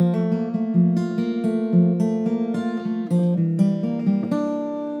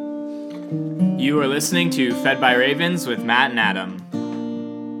You are listening to Fed by Ravens with Matt and Adam.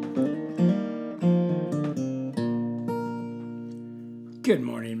 Good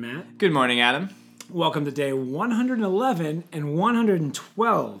morning, Matt. Good morning, Adam. Welcome to day 111 and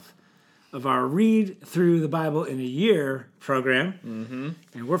 112 of our Read Through the Bible in a Year program. Mm-hmm.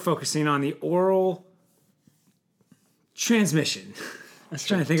 And we're focusing on the oral transmission. I was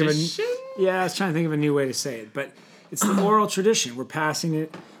trying to think of a new way to say it, but it's the oral tradition. We're passing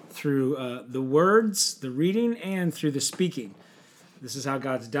it through the words, the reading, and through the speaking. This is how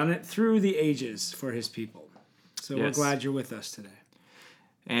God's done it through the ages for his people. So We're glad you're with us today.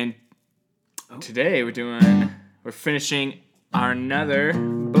 And today we're finishing another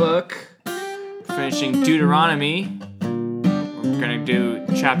book. We're finishing Deuteronomy. We're going to do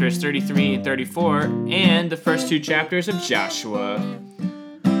chapters 33 and 34 and the first two chapters of Joshua.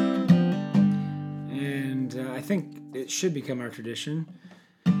 And I think it should become our tradition.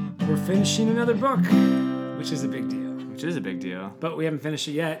 We're finishing another book, which is a big deal. Which is a big deal. But we haven't finished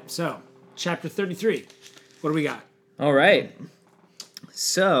it yet. So, chapter 33. What do we got? All right.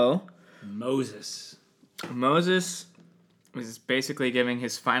 So, Moses was basically giving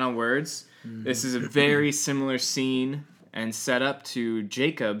his final words. Mm-hmm. This is a very similar scene and setup to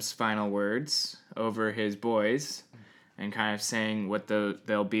Jacob's final words over his boys and kind of saying what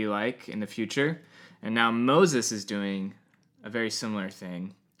they'll be like in the future. And now Moses is doing a very similar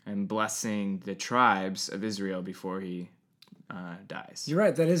thing and blessing the tribes of Israel before he dies. You're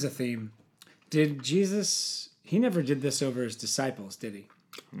right, that is a theme. Did Jesus, he never did this over his disciples, did he?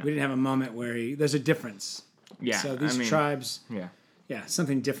 No. We didn't have a moment where there's a difference. Yeah. So these tribes, yeah,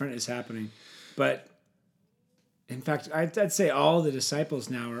 something different is happening. But in fact, I'd say all the disciples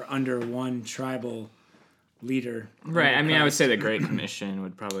now are under one tribal leader. Right. I mean, I would say the Great Commission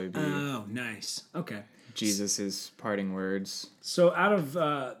would probably be. Oh, nice. Okay. Jesus' parting words. So out of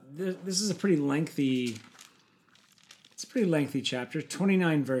this is a pretty lengthy chapter,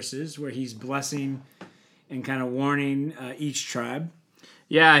 29 verses where he's blessing and kind of warning each tribe.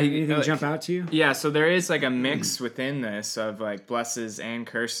 Yeah. Anything jump out to you? Yeah, so there is like a mix within this of like blesses and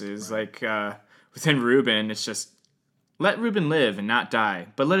curses. Right. Like within Reuben, it's just let Reuben live and not die,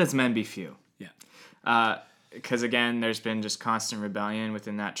 but let his men be few. Yeah. Because again, there's been just constant rebellion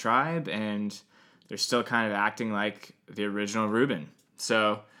within that tribe, and they're still kind of acting like the original Reuben.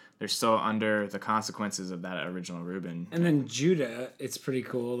 So they're still under the consequences of that original Reuben. And then Judah, it's pretty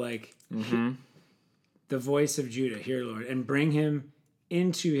cool. Like, the voice of Judah, hear, Lord, and bring him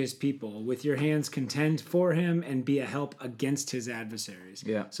into his people. With your hands contend for him and be a help against his adversaries.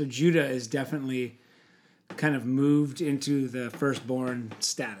 Yeah. So Judah is definitely kind of moved into the firstborn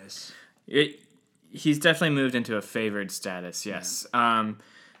status. He's definitely moved into a favored status, yes. Yeah.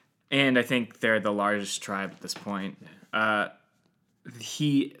 And I think they're the largest tribe at this point.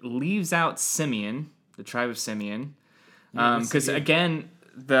 He leaves out Simeon, the tribe of Simeon, because again,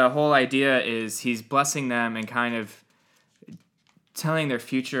 the whole idea is he's blessing them and kind of telling their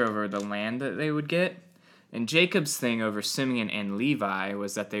future over the land that they would get. And Jacob's thing over Simeon and Levi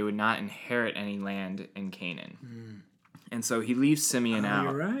was that they would not inherit any land in Canaan. And so he leaves Simeon out.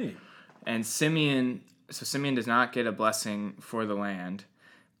 You're right. And Simeon does not get a blessing for the land.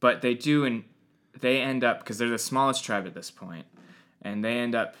 But they do, and they end up, because they're the smallest tribe at this point, and they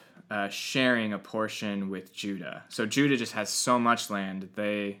end up sharing a portion with Judah. So Judah just has so much land,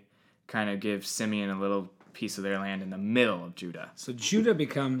 they kind of give Simeon a little piece of their land in the middle of Judah. So Judah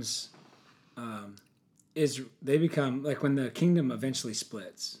becomes, they become, like when the kingdom eventually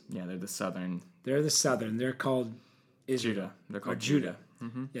splits. Yeah, they're the southern. They're called Israel. Judah. They're called Judah.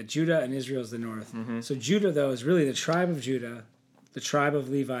 Mm-hmm. Yeah, Judah and Israel is the north. Mm-hmm. So Judah, though, is really the tribe of Judah, the tribe of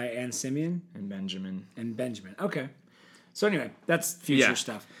Levi and Simeon. And Benjamin. Okay. So anyway, that's future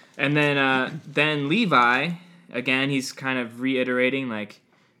stuff. And then Levi, again, he's kind of reiterating, like,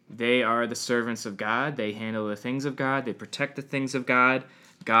 they are the servants of God. They handle the things of God. They protect the things of God.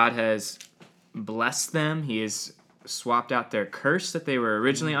 God has blessed them. He has swapped out their curse that they were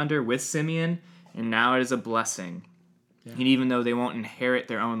originally under with Simeon, and now it is a blessing. Yeah. And even though they won't inherit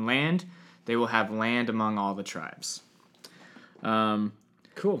their own land, they will have land among all the tribes.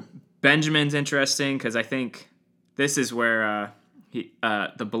 Cool. Benjamin's interesting because I think this is where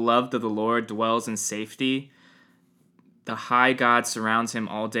the beloved of the Lord dwells in safety. The high God surrounds him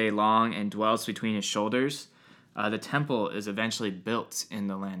all day long and dwells between his shoulders. The temple is eventually built in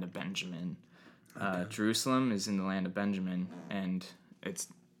the land of Benjamin. Okay. Jerusalem is in the land of Benjamin, and it's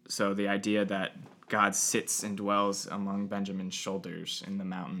so the idea that God sits and dwells among Benjamin's shoulders in the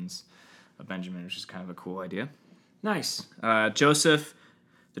mountains of Benjamin, which is kind of a cool idea. Nice. Joseph,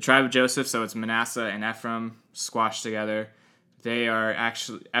 the tribe of Joseph, so it's Manasseh and Ephraim squashed together. They are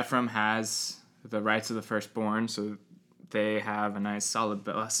actually, Ephraim has the rights of the firstborn, so they have a nice solid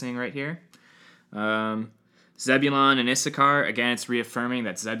blessing right here. Zebulon and Issachar, again, it's reaffirming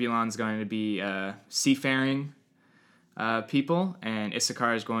that Zebulon's going to be seafaring people, and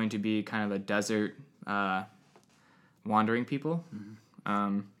Issachar is going to be kind of a desert wandering people,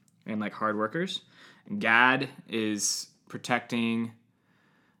 and like hard workers. Gad is protecting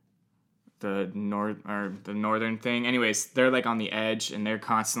the northern thing. Anyways, they're like on the edge, and they're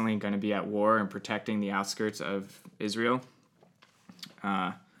constantly going to be at war and protecting the outskirts of Israel.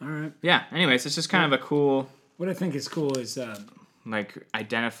 All right. Yeah. Anyways, it's just kind of a cool. What I think is cool is like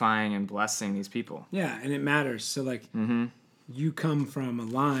identifying and blessing these people. Yeah, and it matters. So like you come from a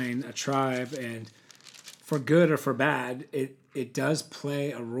line, a tribe, and for good or for bad, it does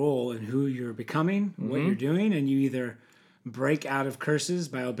play a role in who you're becoming, what you're doing, and you either break out of curses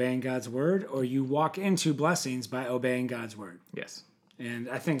by obeying God's word, or you walk into blessings by obeying God's word. Yes. And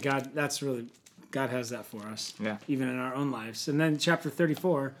I think God has that for us. Yeah. Even in our own lives. And then chapter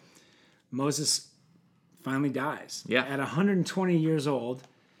 34, Moses finally dies. Yeah. At 120 years old,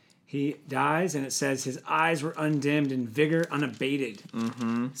 he dies, and it says his eyes were undimmed and vigor unabated.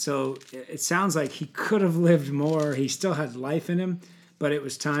 So it sounds like he could have lived more. He still had life in him, but it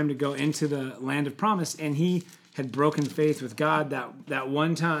was time to go into the land of promise, and he had broken faith with God that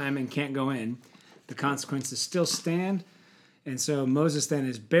one time and can't go in. The consequences still stand. And so Moses then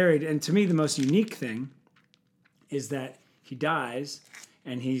is buried. And to me, the most unique thing is that he dies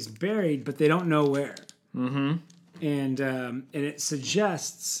and he's buried, but they don't know where. And it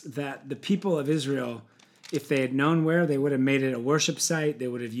suggests that the people of Israel, if they had known where, they would have made it a worship site. They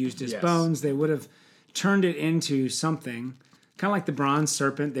would have used his bones. They would have turned it into something, kind of like the bronze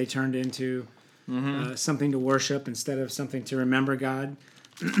serpent they turned into something to worship instead of something to remember God.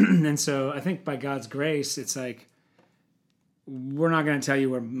 And so I think by God's grace, it's like, we're not going to tell you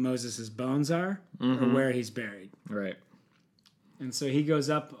where Moses' bones are or where he's buried. Right. And so he goes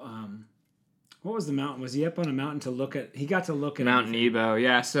up. What was the mountain? Was he up on a mountain to look at? He got to look at Mount Nebo.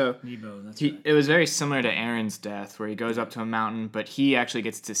 Yeah. So Nebo. That's right. It was very similar to Aaron's death, where he goes up to a mountain, but he actually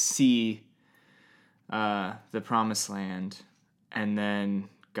gets to see the promised land, and then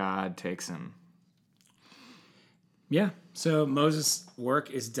God takes him. Yeah. So Moses' work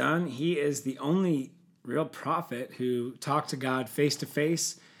is done. He is the only real prophet who talked to God face to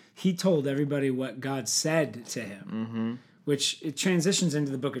face. He told everybody what God said to him, which it transitions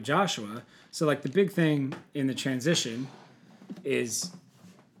into the book of Joshua. So like the big thing in the transition is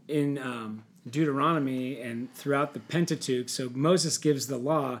in Deuteronomy and throughout the Pentateuch. So Moses gives the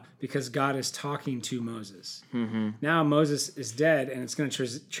law because God is talking to Moses. Now Moses is dead, and it's going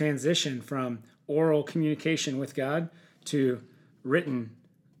to transition from oral communication with God to written,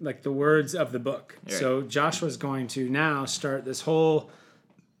 like the words of the book. Right. So Joshua's going to now start this whole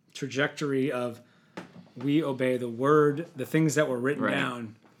trajectory of we obey the word, the things that were written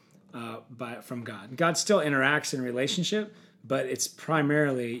down from God. God still interacts in relationship, but it's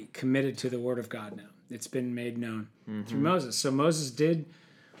primarily committed to the word of God now. It's been made known through Moses. So Moses did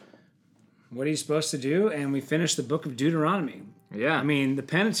what he's supposed to do, and we finished the book of Deuteronomy. Yeah. I mean, the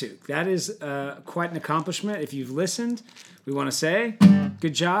Pentateuch. That is quite an accomplishment. If you've listened, we want to say,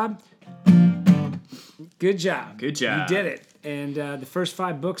 good job. Good job. Good job. You did it. And the first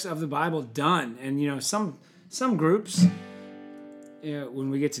 5 books of the Bible done. And, you know, some groups, you know, when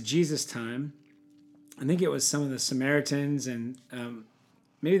we get to Jesus' time, I think it was some of the Samaritans and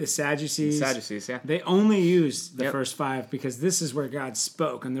maybe the Sadducees. Sadducees, yeah. They only used the first 5 because this is where God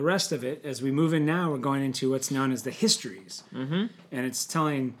spoke. And the rest of it, as we move in now, we're going into what's known as the histories. And it's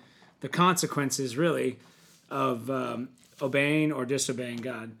telling the consequences, really, of obeying or disobeying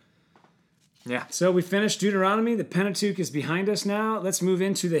God. Yeah. So we finished Deuteronomy. The Pentateuch is behind us now. Let's move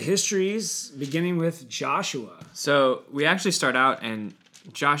into the histories, beginning with Joshua. So we actually start out, and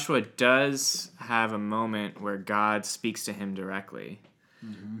Joshua does have a moment where God speaks to him directly.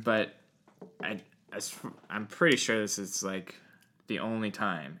 But I'm pretty sure this is like the only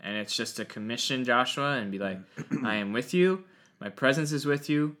time. And it's just to commission Joshua and be like, I am with you. My presence is with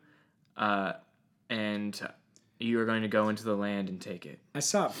you. And you are going to go into the land and take it. I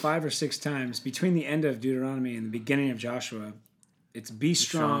saw it 5 or 6 times between the end of Deuteronomy and the beginning of Joshua. It's be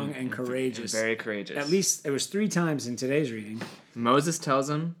strong and courageous. And very courageous. At least it was 3 times in today's reading. Moses tells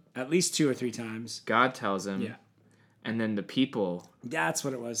him. At least 2 or 3 times. God tells him. Yeah. And then the people. That's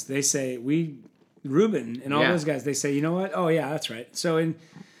what it was. They say, Reuben and all those guys, they say, you know what? Oh, yeah, that's right. So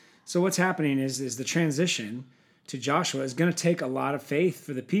what's happening is the transition to Joshua is going to take a lot of faith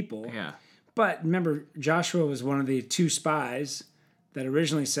for the people. Yeah. But remember, Joshua was one of the 2 spies that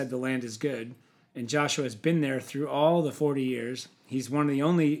originally said the land is good. And Joshua has been there through all the 40 years. He's one of the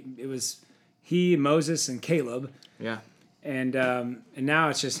only, it was he, Moses, and Caleb. Yeah. And now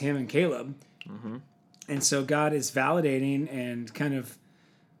it's just him and Caleb. Mm-hmm. And so God is validating and kind of,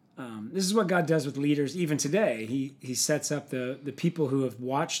 this is what God does with leaders even today. He sets up the people who have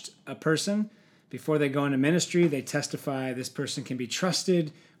watched a person before they go into ministry. They testify this person can be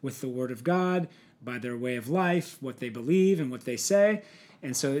trusted with the word of God by their way of life, what they believe and what they say.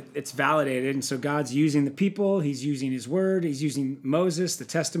 And so it's validated. And so God's using the people. He's using his word. He's using Moses, the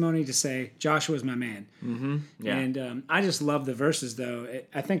testimony, to say, Joshua's my man. Mm-hmm. Yeah. And I just love the verses, though.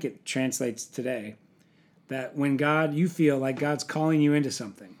 I think it translates today that when you feel like God's calling you into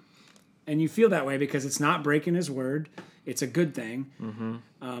something, and you feel that way because it's not breaking his word, it's a good thing.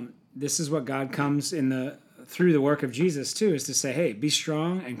 Mm-hmm. This is what God comes through the work of Jesus, too, is to say, hey, be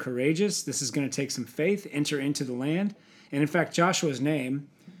strong and courageous. This is going to take some faith. Enter into the land. And in fact, Joshua's name,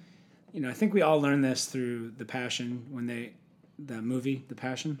 I think we all learned this through The Passion, the movie, The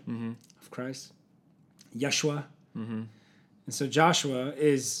Passion of Christ. Yeshua. Mm-hmm. And so Joshua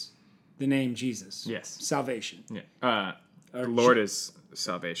is the name Jesus. Yes. Salvation. Yeah. The Lord is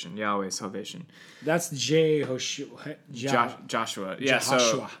salvation. Yahweh is salvation. That's Jehoshua. Joshua. Yeah.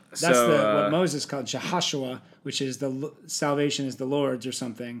 Jehoshua. That's what Moses called Jehoshua, which is the salvation is the Lord's or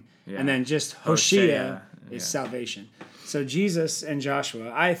something. Yeah. And then just Hoshea is salvation. So Jesus and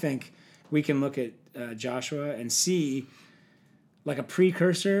Joshua, I think we can look at Joshua and see like a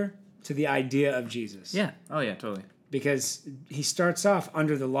precursor to the idea of Jesus. Yeah. Oh, yeah, totally. Because he starts off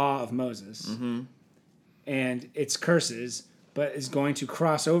under the law of Moses, and it's curses, but is going to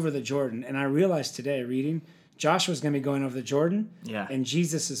cross over the Jordan. And I realized today, reading, Joshua's going to be going over the Jordan, and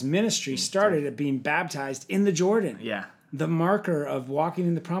Jesus' ministry started at being baptized in the Jordan. Yeah. The marker of walking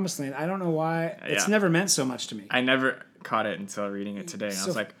in the promised land. I don't know why. It's never meant so much to me. I never caught it until reading it today. And I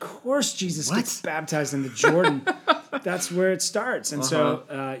was like, of course Jesus gets baptized in the Jordan. That's where it starts. And so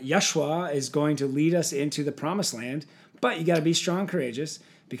Yeshua is going to lead us into the promised land, but you got to be strong, courageous,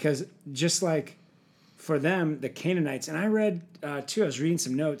 because just like for them, the Canaanites, and I read too, I was reading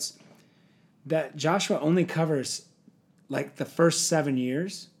some notes, that Joshua only covers like the first 7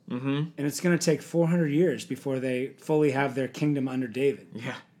 years, and it's going to take 400 years before they fully have their kingdom under David.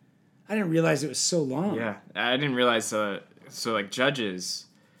 Yeah. I didn't realize it was so long. Yeah, I didn't realize, so like Judges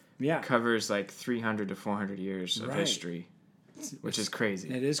covers like 300 to 400 years of history, which is crazy.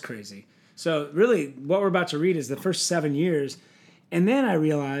 It is crazy. So really what we're about to read is the first 7 years, and then I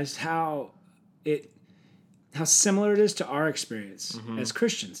realized how similar it is to our experience as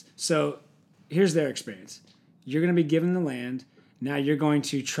Christians. So here's their experience. You're going to be given the land. Now you're going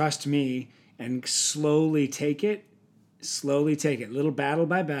to trust me and slowly take it, little battle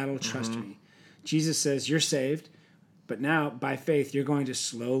by battle, trust me. Jesus says, you're saved, but now by faith, you're going to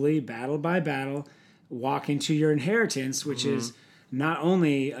slowly, battle by battle, walk into your inheritance, which is not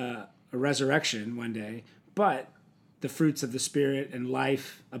only a resurrection one day, but the fruits of the Spirit and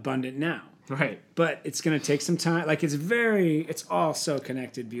life abundant now. Right. But it's going to take some time. Like it's all so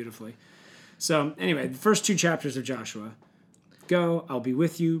connected beautifully. So anyway, the first 2 chapters of Joshua. Go, I'll be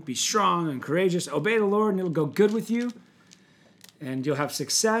with you. Be strong and courageous. Obey the Lord, and it'll go good with you. And you'll have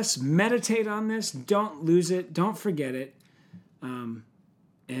success. Meditate on this. Don't lose it. Don't forget it. And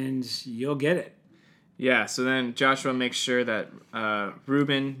you'll get it. Yeah, so then Joshua makes sure that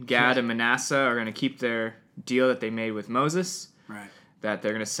Reuben, Gad, and Manasseh are going to keep their deal that they made with Moses. Right. That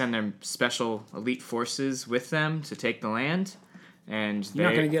they're going to send their special elite forces with them to take the land. And you're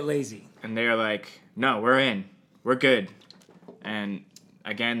not going to get lazy. And they're like, no, we're in. We're good. And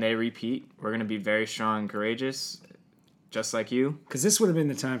again, they repeat, we're going to be very strong and courageous, just like you. Because this would have been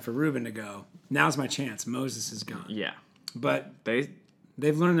the time for Reuben to go. Now's my chance. Moses is gone. Yeah. But they've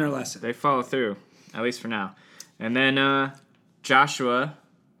learned their lesson. They follow through, at least for now. And then Joshua.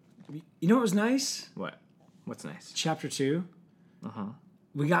 You know what was nice? What? What's nice? Chapter 2.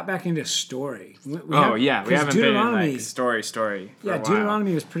 We got back into story. We haven't been in like story. Yeah,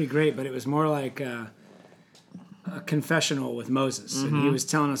 Deuteronomy was pretty great, but it was more like a confessional with Moses, and he was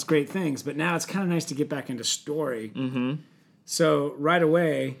telling us great things. But now it's kind of nice to get back into story. So right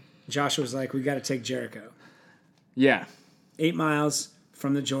away, Joshua's like, "We got to take Jericho." Yeah, 8 miles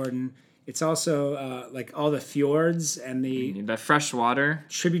from the Jordan. It's also like all the fjords and the fresh water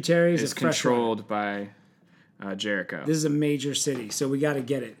tributaries is controlled by Jericho. This is a major city, so we got to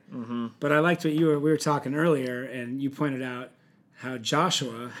get it. But I liked what we were talking earlier, and you pointed out how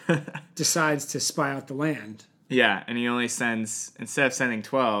Joshua decides to spy out the land. Yeah, and he only sends, instead of sending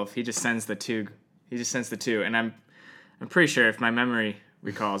 12, he just sends the 2. And I'm pretty sure, if my memory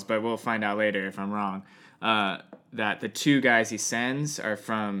recalls, but we'll find out later if I'm wrong. that the two guys he sends are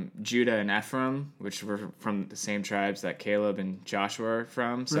from Judah and Ephraim, which were from the same tribes that Caleb and Joshua are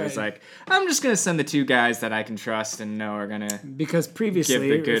from. So he's like, I'm just going to send the two guys that I can trust and know are going to because previously, give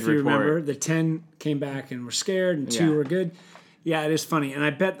the good if you report. remember, the 10 came back and were scared, and 2 were good. Yeah, it is funny. And I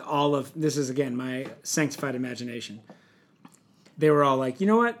bet all of this is, again, my sanctified imagination. They were all like, you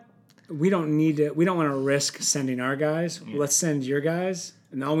know what? We don't want to risk sending our guys. Yeah. Let's send your guys.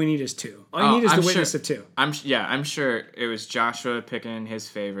 And all we need is 2. All you need is the witness of 2. I'm sure it was Joshua picking his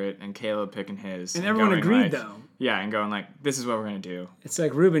favorite and Caleb picking his. And everyone agreed, though. Yeah, and going like, this is what we're going to do. It's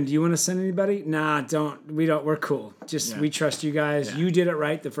like, Reuben, do you want to send anybody? Nah, we're cool. We trust you guys. Yeah. You did it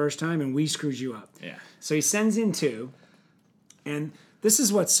right the first time, and we screwed you up. Yeah. So he sends in 2. And this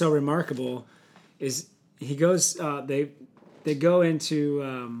is what's so remarkable is he goes, they go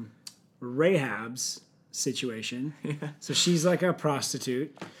into Rahab's situation. Yeah. So she's like a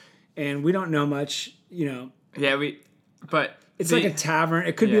prostitute, and we don't know much, Yeah, it's like a tavern.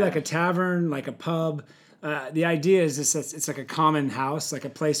 It could be like a tavern, like a pub. The idea is it's like a common house, like a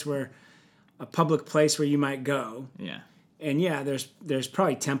public place where you might go. Yeah. And there's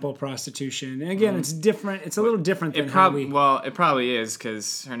probably temple prostitution. And again, it's different. It's a little different than it probably is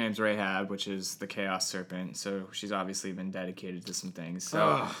because her name's Rahab, which is the chaos serpent. So she's obviously been dedicated to some things.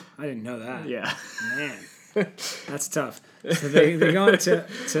 So I didn't know that. Yeah, man, that's tough. So they go into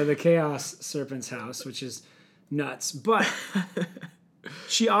the chaos serpent's house, which is nuts. But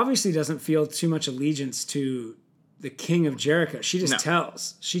she obviously doesn't feel too much allegiance to the king of Jericho. She just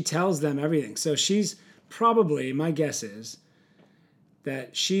tells them everything. So she's probably, my guess is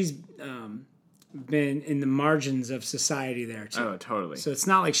that she's been in the margins of society there too. Oh, totally. So it's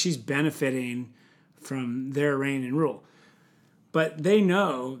not like she's benefiting from their reign and rule. But they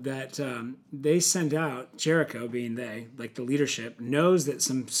know that they sent out, Jericho being they, like the leadership, knows that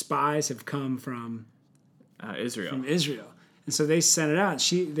some spies have come from Israel. And so they sent it out.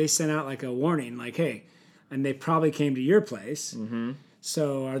 They sent out like a warning, like, hey, and they probably came to your place. Mm-hmm.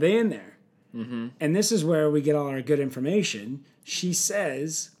 So are they in there? Mm-hmm. And this is where we get all our good information. She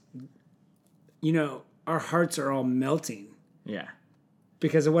says, our hearts are all melting. Yeah.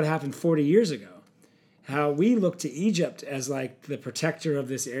 Because of what happened 40 years ago. How we look to Egypt as like the protector of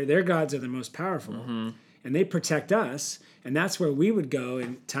this area. Their gods are the most powerful. Mm-hmm. And they protect us. And that's where we would go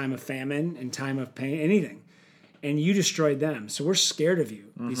in time of famine, in time of pain, anything. And you destroyed them. So we're scared of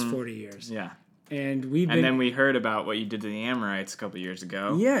you these 40 years. Yeah. And then we heard about what you did to the Amorites a couple years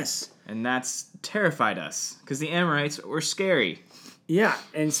ago. Yes. And that's terrified us because the Amorites were scary. Yeah.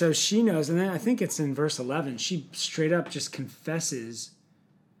 And so she knows. And then I think it's in verse 11. She straight up just confesses.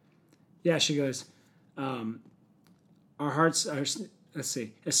 Yeah, she goes, our hearts are, let's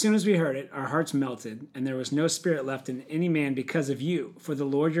see. As soon as we heard it, our hearts melted, and there was no spirit left in any man because of you. For the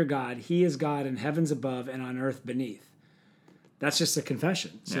Lord your God, he is God in heavens above and on earth beneath. That's just a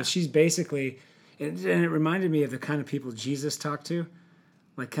confession. So she's basically... And it reminded me of the kind of people Jesus talked to,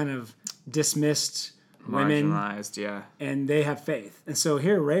 like kind of dismissed women. Marginalized, yeah. And they have faith. And so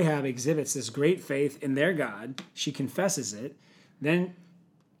here Rahab exhibits this great faith in their God. She confesses it. Then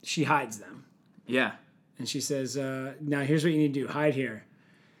she hides them. Yeah. And she says, now here's what you need to do. Hide here.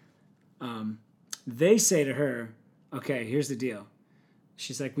 They say to her, okay, here's the deal.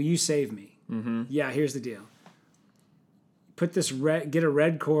 She's like, will you save me? Mm-hmm. Yeah, here's the deal. Get a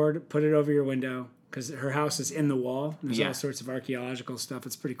red cord, put it over your window, because her house is in the wall. There's all sorts of archaeological stuff.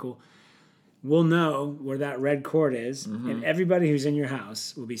 It's pretty cool. We'll know where that red cord is, and everybody who's in your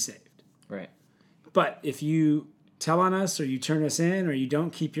house will be saved. Right. But if you tell on us, or you turn us in, or you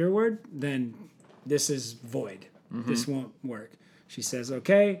don't keep your word, then this is void. Mm-hmm. This won't work. She says,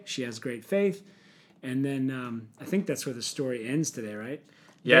 okay. She has great faith. And then I think that's where the story ends today, right?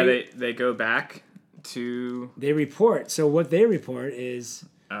 Yeah, they go back. They report. So what they report is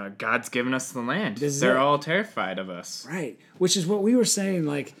God's given us the land. They're all terrified of us. Right. Which is what we were saying,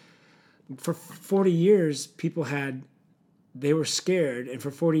 like for 40 years they were scared, and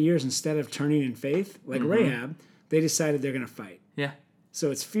for 40 years instead of turning in faith, like Rahab, they decided they're going to fight. Yeah. So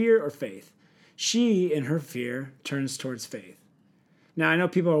it's fear or faith. She in her fear turns towards faith. Now I know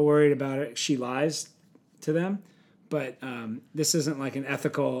people are worried about it. She lies to them. But this isn't like an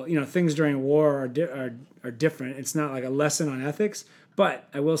ethical, things during war are different. It's not like a lesson on ethics. But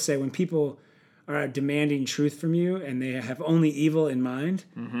I will say when people are demanding truth from you and they have only evil in mind,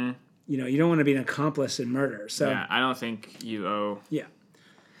 you don't want to be an accomplice in murder. So yeah, I don't think you owe. Yeah.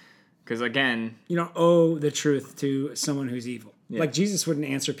 Because again, you don't owe the truth to someone who's evil. Yeah. Like Jesus wouldn't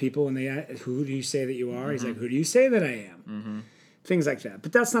answer people when they ask, who do you say that you are? He's like, who do you say that I am? Things like that.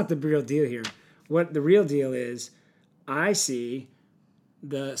 But that's not the real deal here. What the real deal is, I see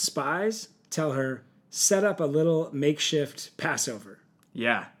the spies tell her, set up a little makeshift Passover.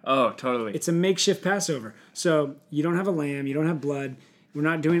 Yeah. Oh, totally. It's a makeshift Passover. So you don't have a lamb, you don't have blood. We're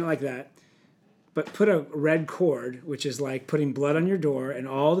not doing it like that. But put a red cord, which is like putting blood on your door, and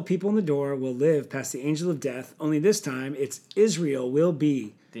all the people in the door will live past the angel of death. Only this time, it's Israel will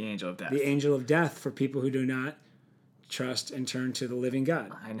be the angel of death. The angel of death for people who do not trust and turn to the living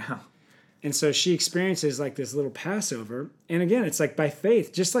God. I know. And so she experiences like this little Passover. And again, it's like by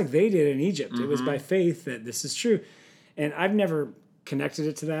faith, just like they did in Egypt. Mm-hmm. It was by faith that this is true. And I've never connected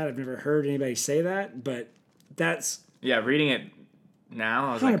it to that. I've never heard anybody say that, but that's... Yeah, reading it now,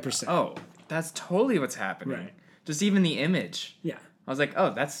 I was 100%. like, oh, that's totally what's happening. Right. Just even the image. Yeah. I was like,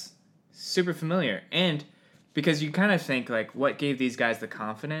 oh, that's super familiar. And because you kind of think, like, what gave these guys the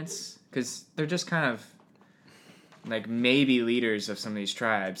confidence? Because they're just kind of, like, maybe leaders of some of these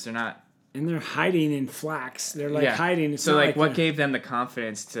tribes. They're not... And they're hiding in flax. They're, like, hiding. It's so, like, what gave them the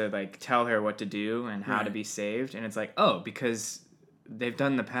confidence to, like, tell her what to do and how to be saved? And it's like, oh, because they've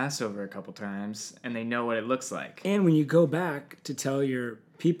done the Passover a couple times, and they know what it looks like. And when you go back to tell your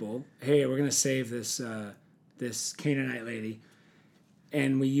people, hey, we're going to save this this Canaanite lady,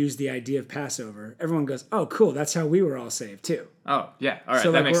 and we use the idea of Passover, everyone goes, oh, cool, that's how we were all saved, too. Oh, yeah, all right,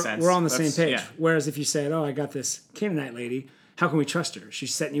 so, that like, makes sense. We're all on the same page. Yeah. Whereas if you said, oh, I got this Canaanite lady, how can we trust her?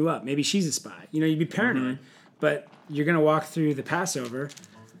 She's setting you up. Maybe she's a spy. You know, you'd be paranoid. Mm-hmm. But you're going to walk through the Passover,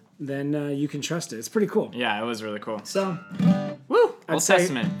 then you can trust it. It's pretty cool. Yeah, it was really cool. So, woo, Old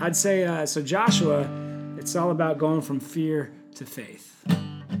Testament. I'd say, so Joshua, it's all about going from fear to faith.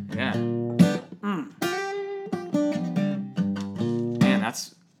 Yeah. Man,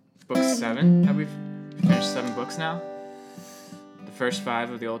 that's book 7. Have we finished 7 books now? The first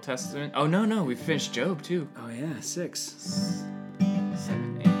 5 of the Old Testament? Oh, no, we finished Job, too. Oh, yeah, 6.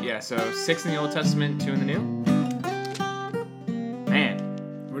 7, 8. Yeah, so 6 in the Old Testament, 2 in the New.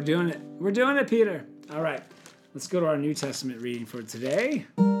 Man. We're doing it. We're doing it, Peter. All right. Let's go to our New Testament reading for today.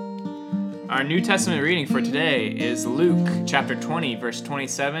 Our New Testament reading for today is Luke chapter 20, verse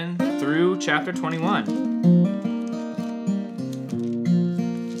 27 through chapter 21.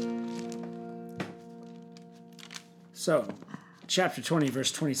 So, chapter 20,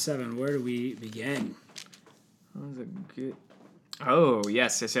 verse 27, where do we begin? Oh,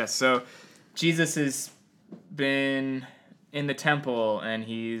 yes. So, Jesus has been in the temple, and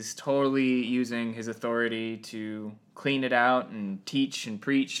he's totally using his authority to clean it out and teach and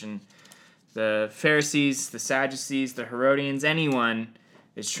preach, and the Pharisees, the Sadducees, the Herodians, anyone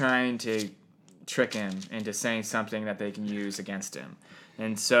is trying to trick him into saying something that they can use against him.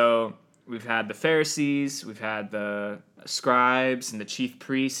 And so we've had the Pharisees, we've had the scribes and the chief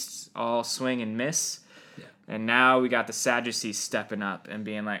priests all swing and miss. Yeah. And now we got the Sadducees stepping up and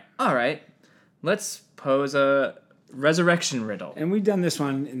being like, all right, let's pose a resurrection riddle. And we've done this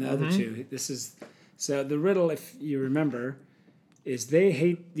one in the other two. So the riddle, if you remember, is they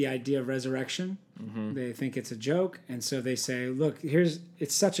hate the idea of resurrection. Mm-hmm. They think it's a joke. And so they say, look,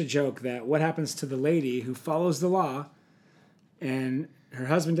 it's such a joke that what happens to the lady who follows the law and her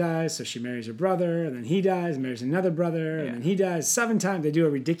husband dies, so she marries her brother, and then he dies, marries another brother, and then he dies 7 times. They do a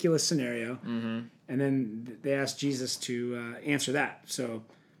ridiculous scenario. Mm-hmm. And then they ask Jesus to answer that. So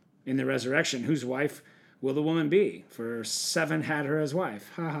in the resurrection, whose wife will the woman be? For 7 had her as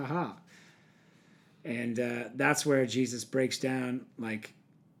wife. Ha, ha, ha. And that's where Jesus breaks down, like,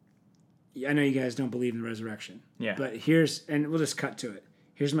 I know you guys don't believe in the resurrection. Yeah. But and we'll just cut to it.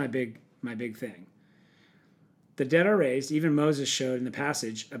 Here's my big thing. The dead are raised. Even Moses showed in the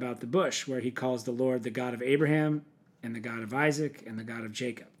passage about the bush where he calls the Lord the God of Abraham and the God of Isaac and the God of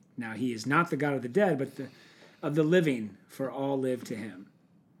Jacob. Now, he is not the God of the dead, but of the living, for all live to him.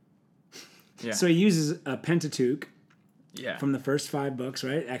 Yeah. So he uses a Pentateuch from the first 5 books,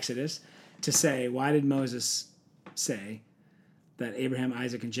 right? Exodus, to say, why did Moses say that Abraham,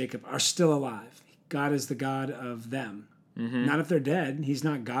 Isaac, and Jacob are still alive? God is the God of them. Mm-hmm. Not if they're dead. He's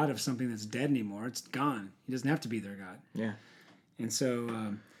not God of something that's dead anymore. It's gone. He doesn't have to be their God. Yeah. And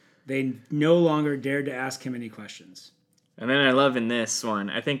so they no longer dared to ask him any questions. And then I love in this one,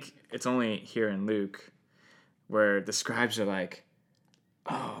 I think it's only here in Luke, where the scribes are like,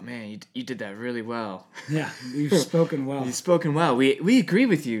 oh, man, you did that really well. Yeah, you've spoken well. You've spoken well. We agree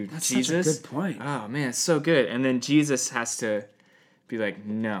with you, That's Jesus. That's such a good point. Oh, man, it's so good. And then Jesus has to be like,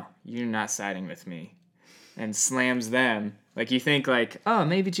 no, you're not siding with me. And slams them. Like, you think, like, oh,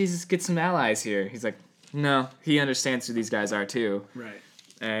 maybe Jesus gets some allies here. He's like, no, he understands who these guys are, too. Right.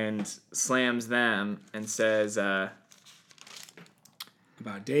 And slams them and says... about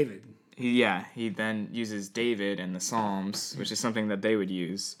David. He then uses David and the Psalms, which is something that they would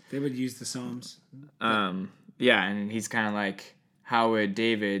use. They would use the Psalms. Yeah, and he's kind of like, how would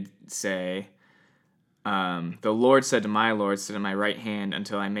David say, The Lord said to my Lord, sit at my right hand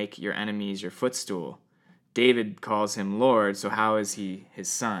until I make your enemies your footstool. David calls him Lord, so how is he his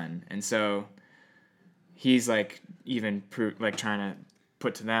son? And so he's like even trying to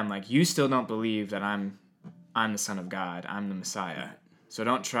put to them, like, you still don't believe that I'm the Son of God, I'm the Messiah. Right. So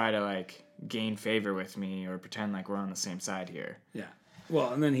don't try to like gain favor with me or pretend like we're on the same side here. Yeah.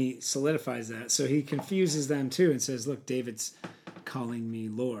 Well, and then he solidifies that. So he confuses them too and says, look, David's calling me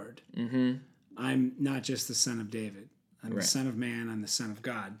Lord. Mm-hmm. I'm not just the son of David. I'm Right. the son of man. I'm the son of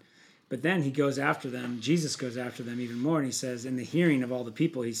God. But then he goes after them. Jesus goes after them even more. And he says, in the hearing of all the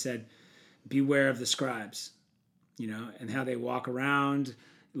people, he said, beware of the scribes, and how they walk around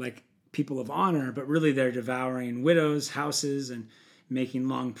like people of honor, but really they're devouring widows' houses and making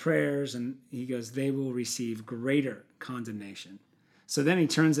long prayers. And he goes, they will receive greater condemnation. So then he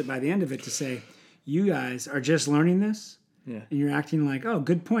turns it by the end of it to say, you guys are just learning this. Yeah. And you're acting like, oh,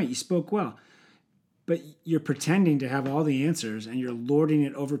 good point. You spoke well. But you're pretending to have all the answers and you're lording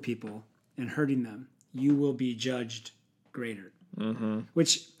it over people and hurting them. You will be judged greater. Mm-hmm.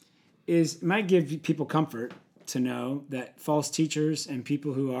 Which might give people comfort to know that false teachers and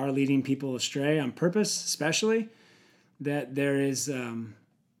people who are leading people astray on purpose, especially, that there's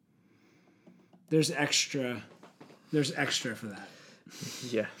extra for that.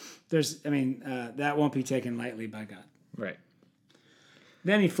 Yeah. That won't be taken lightly by God. Right.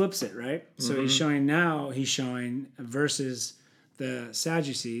 Then he flips it, right? So he's showing versus the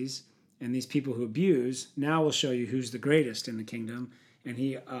Sadducees and these people who abuse. Now we'll show you who's the greatest in the kingdom. And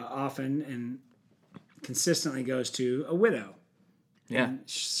he often and consistently goes to a widow. Yeah. And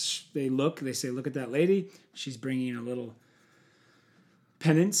they say, look at that lady. She's bringing a little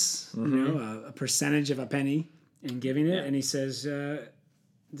penance, a percentage of a penny and giving it. Yeah. And he says,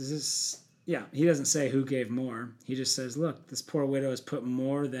 he doesn't say who gave more. He just says, look, this poor widow has put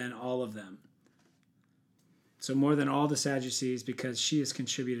more than all of them. So more than all the Sadducees, because she has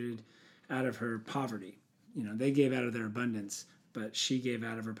contributed out of her poverty. They gave out of their abundance, but she gave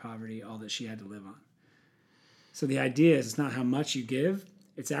out of her poverty all that she had to live on. So the idea is it's not how much you give.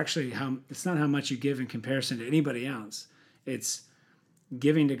 It's actually it's not how much you give in comparison to anybody else. It's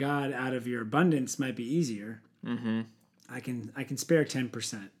giving to God out of your abundance might be easier. Mm-hmm. I can spare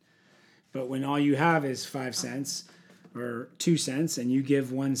 10%. But when all you have is 5 cents or 2 cents and you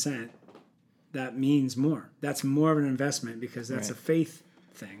give 1 cent, that means more. That's more of an investment because that's a faith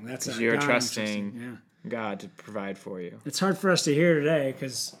thing. That's you're trusting God to provide for you. It's hard for us to hear today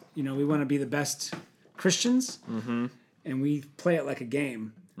because, we want to be the best Christians and we play it like a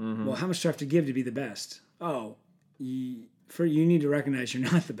game. Mm-hmm. Well, how much do I have to give to be the best? Oh, you need to recognize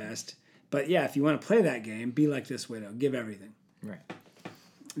you're not the best. But yeah, if you want to play that game, be like this widow. Give everything. Right.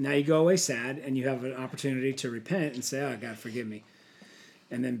 Now you go away sad, and you have an opportunity to repent and say, oh, God, forgive me,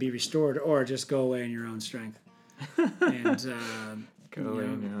 and then be restored, or just go away in your own strength. And go away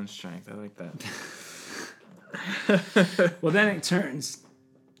in your own strength. I like that. Well, then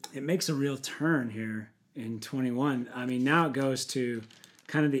it makes a real turn here in 21. I mean, now it goes to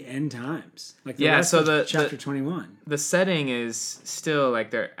kind of the end times. Like chapter 21. The setting is still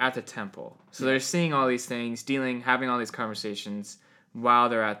like they're at the temple. So they're seeing all these things, having all these conversations while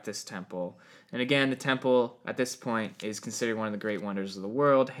they're at this temple. And again, the temple at this point is considered one of the great wonders of the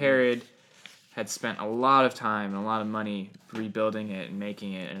world. Herod had spent a lot of time and a lot of money rebuilding it and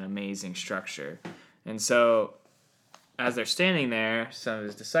making it an amazing structure. And so as they're standing there, some of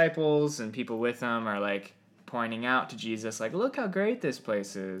his disciples and people with him are like pointing out to Jesus, like, look how great this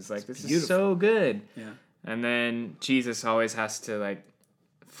place is. Like, this is so good. Yeah. And then Jesus always has to like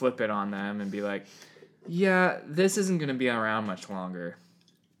flip it on them and be like, yeah, this isn't going to be around much longer.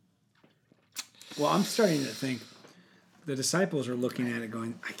 Well, I'm starting to think the disciples are looking at it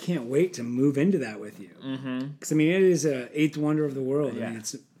going, I can't wait to move into that with you. Because, it is an eighth wonder of the world. Yeah.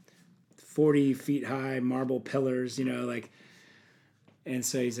 It's 40 feet high marble pillars, And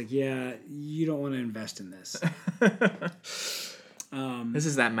so he's like, yeah, you don't want to invest in this. This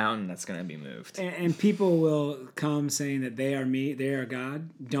is that mountain that's going to be moved. And people will come saying that they are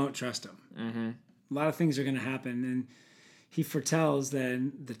God. Don't trust them. Mm-hmm. A lot of things are going to happen. And he foretells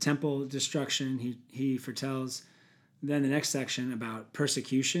then the temple destruction. He foretells then the next section about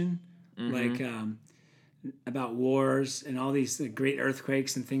persecution, like about wars and all these great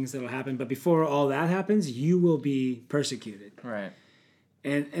earthquakes and things that will happen. But before all that happens, you will be persecuted. Right.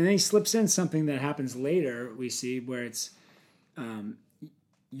 And then he slips in something that happens later, we see, where it's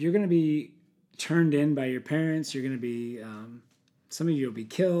you're going to be turned in by your parents. You're going to be, some of you will be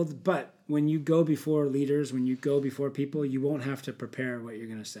killed. But when you go before leaders, when you go before people, you won't have to prepare what you're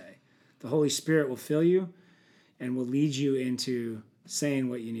going to say. The Holy Spirit will fill you and will lead you into saying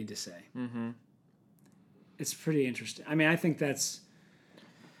what you need to say. Mm-hmm. It's pretty interesting. I mean, I think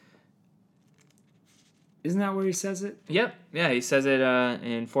isn't that where he says it? Yep. Yeah, he says it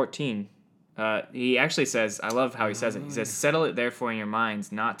in 14. He actually says, I love how he says it. He says, "Settle it therefore in your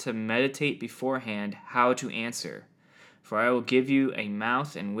minds, not to meditate beforehand how to answer. For I will give you a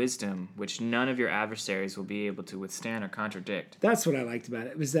mouth and wisdom, which none of your adversaries will be able to withstand or contradict." That's what I liked about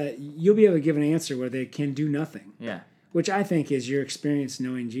it, was that you'll be able to give an answer where they can do nothing. Yeah. Which I think is your experience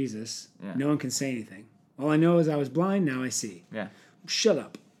knowing Jesus. Yeah. No one can say anything. All I know is I was blind, now I see. Yeah. Shut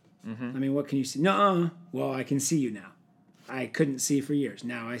up. I mean, what can you see? No, well, I can see you now. I couldn't see for years.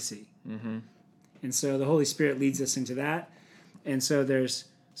 Now I see. And so the Holy Spirit leads us into that. And so there's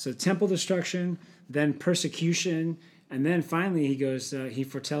temple destruction, then persecution, and then finally he goes. He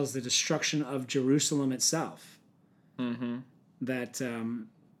foretells the destruction of Jerusalem itself. That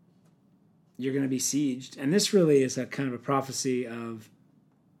you're going to be sieged, and this really is a kind of a prophecy of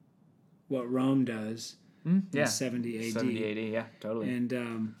what Rome does in 70 AD. 70 AD, yeah, totally.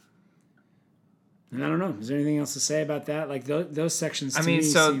 And I don't know. Is there anything else to say about that? Like those sections. I mean,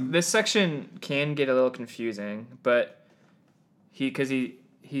 so this section can get a little confusing, but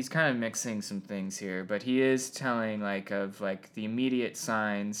he's kind of mixing some things here. But he is telling of the immediate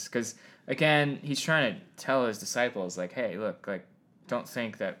signs, because again, he's trying to tell his disciples hey, look, don't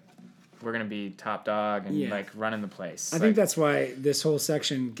think that we're gonna be top dog and running the place. I think that's why this whole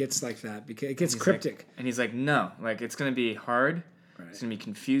section gets like that, because it gets cryptic. And he's like, no, it's gonna be hard. Right. It's gonna be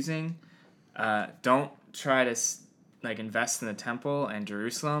confusing. Don't try to invest in the temple and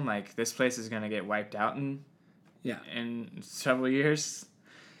Jerusalem. This place is gonna get wiped out in several years.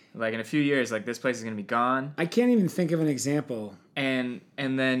 In a few years, this place is gonna be gone. I can't even think of an example. And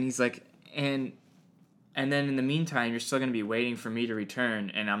then he's like, and then in the meantime, you're still gonna be waiting for me to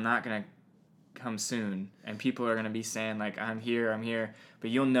return, and I'm not gonna come soon. And people are gonna be saying I'm here, but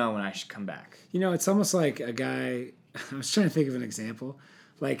you'll know when I should come back. It's almost like a guy. I was trying to think of an example,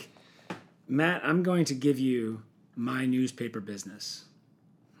 Matt, I'm going to give you my newspaper business.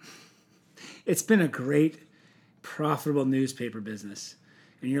 It's been a great, profitable newspaper business.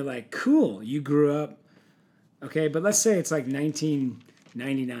 And you're like, cool, you grew up. Okay, but let's say it's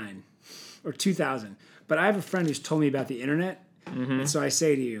 1999 or 2000. But I have a friend who's told me about the internet. And so I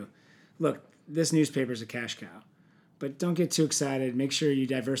say to you, look, this newspaper is a cash cow. But don't get too excited. Make sure you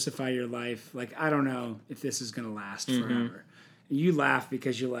diversify your life. I don't know if this is going to last forever. You laugh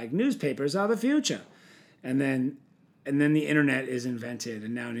because you're like, newspapers are the future. And then the internet is invented,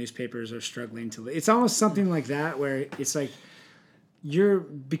 and now newspapers are struggling to live. It's almost something like that, where it's you're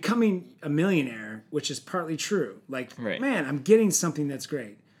becoming a millionaire, which is partly true. Right. Man, I'm getting something that's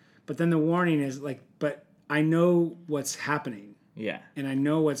great. But then the warning is but I know what's happening. Yeah. And I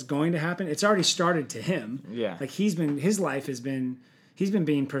know what's going to happen. It's already started to him. Yeah. He's been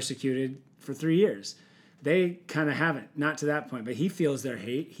being persecuted for 3 years. They kind of haven't, not to that point, but he feels their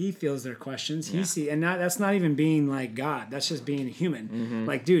hate. He feels their questions. That's not even being like God. That's just being human.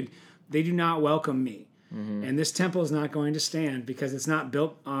 Dude, they do not welcome me. And this temple is not going to stand because it's not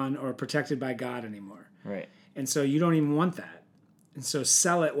built on or protected by God anymore. Right. And so you don't even want that. And so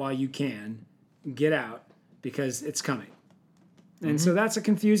sell it while you can. Get out, because it's coming. And so that's a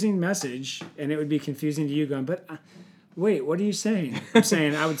confusing message, and it would be confusing to you going, but wait, what are you saying? I'm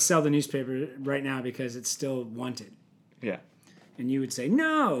saying I would sell the newspaper right now because it's still wanted. Yeah. And you would say,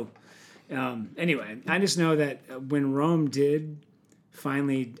 no. Anyway, I just know that when Rome did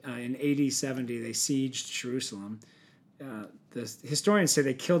finally, in AD 70, they sieged Jerusalem, the historians say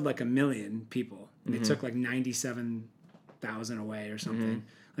they killed 1 million people. And they took 97,000 away or something.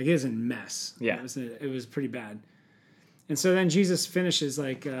 It was a mess. Yeah. It was pretty bad. And so then Jesus finishes,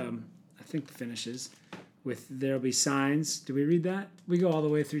 finishes with there'll be signs. Did we read that? We go all the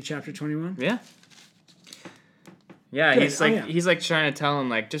way through chapter 21? Yeah. Yeah, good. He's trying to tell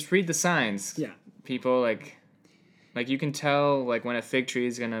them, just read the signs. Yeah. People, you can tell, when a fig tree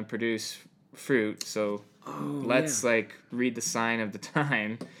is going to produce fruit, so let's, read the sign of the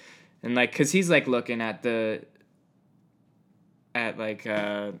time. And, because he's, looking at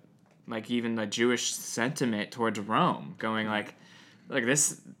even the Jewish sentiment towards Rome, going,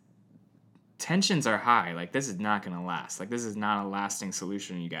 this... tensions are high. This is not going to last. This is not a lasting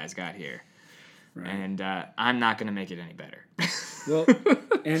solution you guys got here. Right. And I'm not going to make it any better. Well,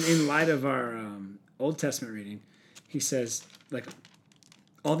 and in light of our Old Testament reading, he says,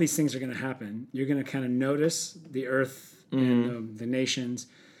 all these things are going to happen. You're going to kind of notice the earth and the nations.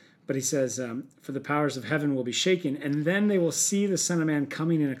 But he says, for the powers of heaven will be shaken, and then they will see the Son of Man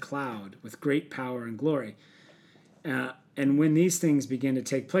coming in a cloud with great power and glory. And when these things begin to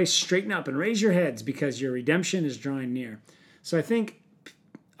take place, straighten up and raise your heads, because your redemption is drawing near. So I think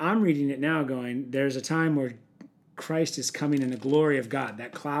I'm reading it now going, there's a time where Christ is coming in the glory of God.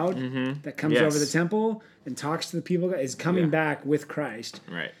 That cloud that comes over the temple and talks to the people is coming back with Christ.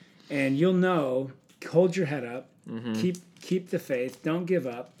 Right. And you'll know, hold your head up, keep the faith, don't give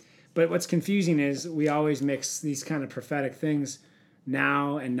up. But what's confusing is we always mix these kind of prophetic things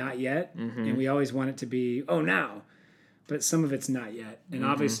now and not yet. And we always want it to be, oh, now. But some of it's not yet. And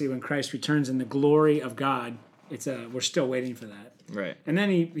obviously when Christ returns in the glory of God, we're still waiting for that. Right. And then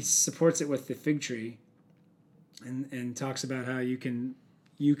he supports it with the fig tree and talks about how you can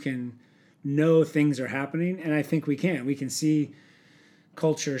know things are happening. And I think we can. We can see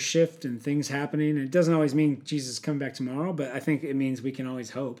culture shift and things happening. And it doesn't always mean Jesus is coming back tomorrow, but I think it means we can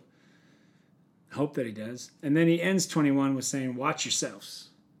always hope that he does. And then he ends 21 with saying, watch yourselves.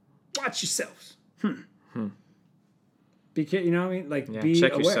 Watch yourselves. Because, you know what I mean? Like, be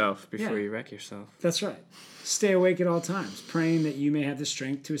check aware. yourself before you wreck yourself. That's right. Stay awake at all times, praying that you may have the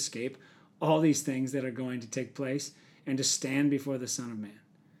strength to escape all these things that are going to take place and to stand before the Son of Man.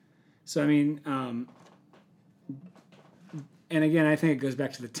 So, I mean, and again, I think it goes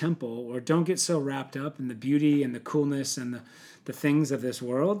back to the temple, or don't get so wrapped up in the beauty and the coolness and the things of this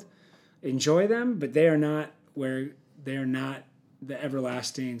world. Enjoy them, but they are not the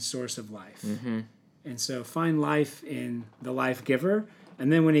everlasting source of life. And so find life in the life giver.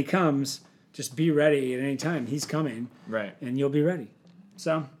 And then when he comes, just be ready at any time. He's coming. Right. And you'll be ready.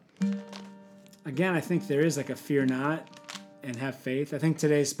 So, again, I think there is like a fear not and have faith. I think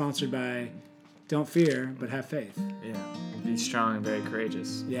today is sponsored by don't fear, but have faith. Yeah. Be strong and very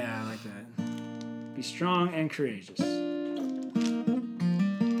courageous. Yeah, I like that. Be strong and courageous.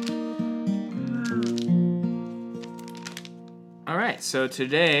 All right. So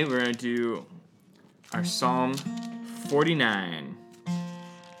today we're going to do our Psalm 49.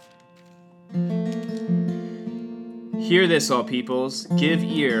 Hear this, all peoples. Give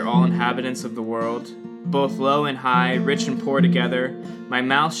ear, all inhabitants of the world, both low and high, rich and poor together. My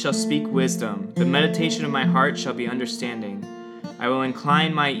mouth shall speak wisdom. The meditation of my heart shall be understanding. I will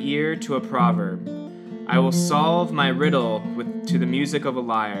incline my ear to a proverb. I will solve my riddle to the music of a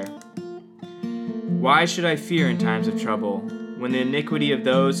lyre. Why should I fear in times of trouble, when the iniquity of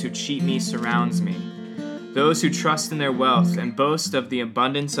those who cheat me surrounds me? Those who trust in their wealth and boast of the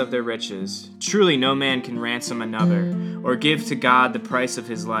abundance of their riches. Truly no man can ransom another, or give to God the price of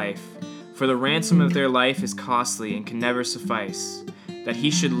his life. For the ransom of their life is costly and can never suffice, that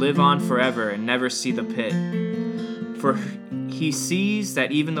he should live on forever and never see the pit. For he sees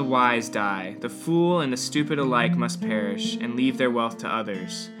that even the wise die. The fool and the stupid alike must perish, and leave their wealth to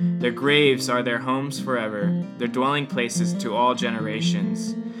others. Their graves are their homes forever, their dwelling places to all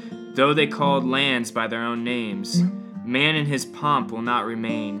generations. Though they called lands by their own names, man in his pomp will not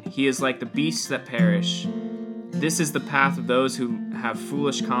remain. He is like the beasts that perish. This is the path of those who have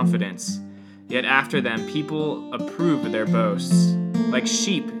foolish confidence. Yet after them people approve of their boasts. Like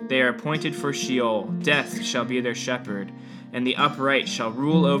sheep they are appointed for Sheol. Death shall be their shepherd, and the upright shall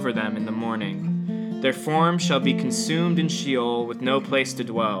rule over them in the morning. Their form shall be consumed in Sheol with no place to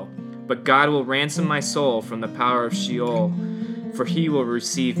dwell. But God will ransom my soul from the power of Sheol, for he will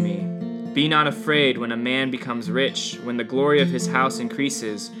receive me. Be not afraid when a man becomes rich, when the glory of his house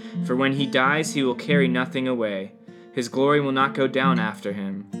increases, for when he dies he will carry nothing away. His glory will not go down after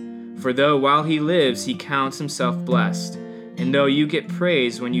him. For though while he lives he counts himself blessed, and though you get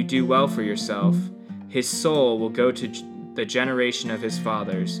praise when you do well for yourself, his soul will go to the generation of his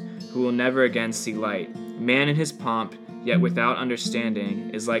fathers, who will never again see light. Man in his pomp, yet without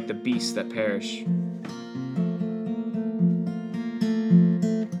understanding, is like the beasts that perish.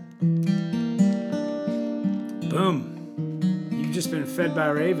 Boom. You've just been fed by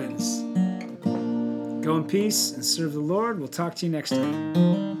ravens. Go in peace and serve the Lord. We'll talk to you next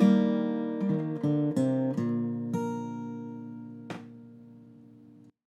time.